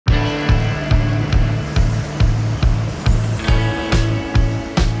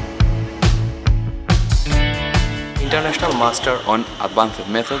International Master on Advanced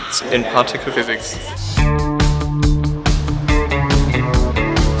Methods in Particle Physics.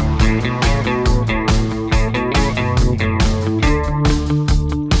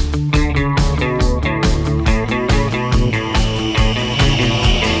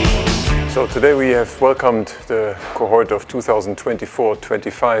 So today we have welcomed the cohort of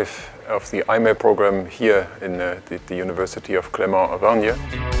 2024-25 of the IMAPP program here in the University of Clermont-Auvergne.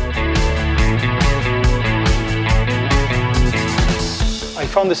 I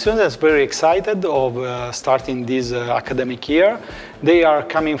found the students very excited of starting this academic year. They are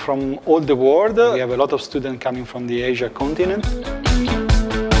coming from all the world. We have a lot of students coming from the Asia continent.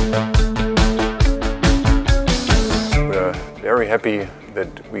 We're very happy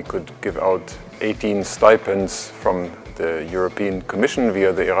that we could give out 18 stipends from the European Commission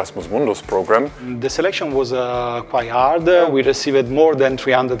via the Erasmus Mundus program. The selection was quite hard. We received more than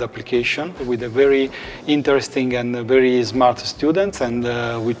 300 applications with a very interesting and very smart students, and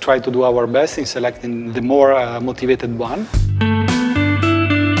we tried to do our best in selecting the more motivated one.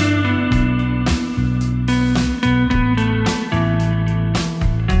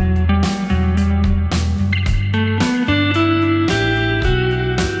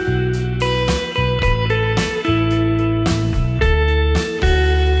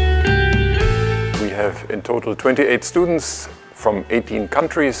 In total 28 students from 18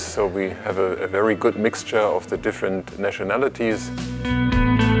 countries, so we have a very good mixture of the different nationalities.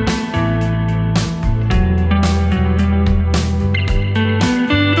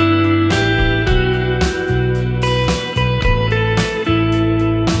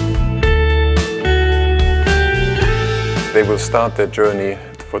 They will start their journey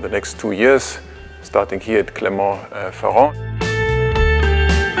for the next 2 years, starting here at Clermont-Ferrand.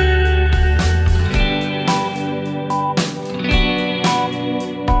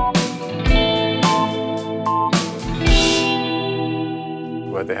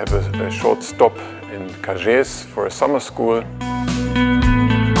 Where they have a short stop in Agaetis for a summer school.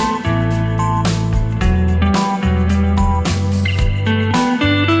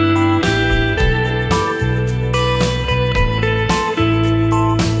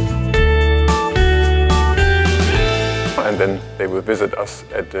 And then they will visit us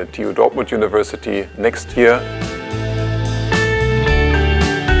at the TU Dortmund University next year.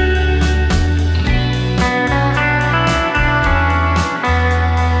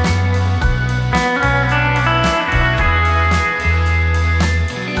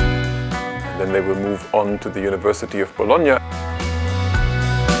 Then they will move on to the University of Bologna.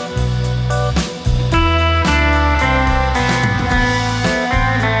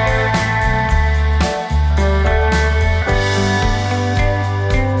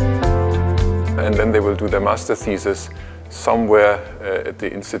 And then they will do their master thesis somewhere at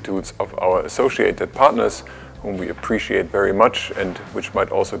the institutes of our associated partners, whom we appreciate very much and which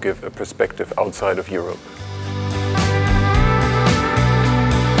might also give a perspective outside of Europe.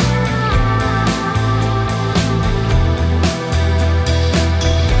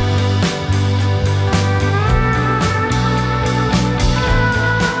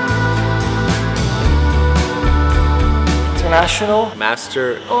 International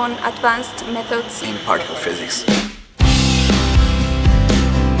Master on Advanced Methods in Particle Physics.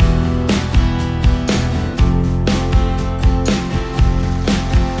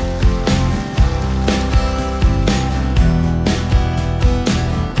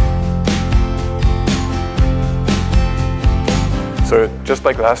 So just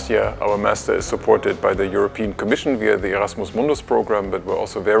like last year, our master is supported by the European Commission via the Erasmus Mundus program, but we're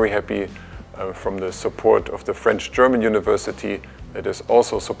also very happy from the support of the French-German University that is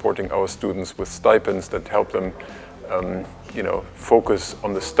also supporting our students with stipends that help them focus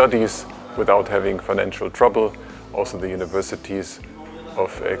on the studies without having financial trouble. Also the universities of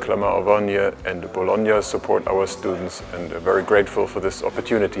Clermont-Auvergne and Bologna support our students, and are very grateful for these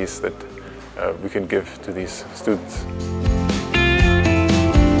opportunities that we can give to these students.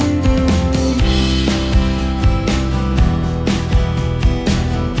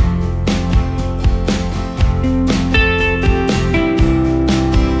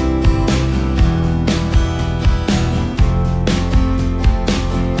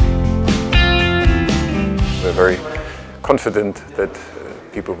 Very confident that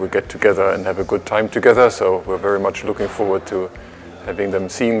people will get together and have a good time together, so we're very much looking forward to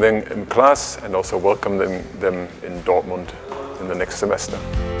seeing them in class and also welcoming them in Dortmund in the next semester.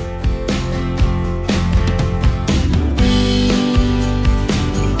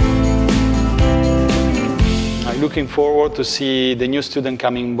 I'm looking forward to see the new student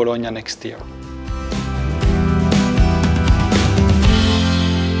coming in Bologna next year.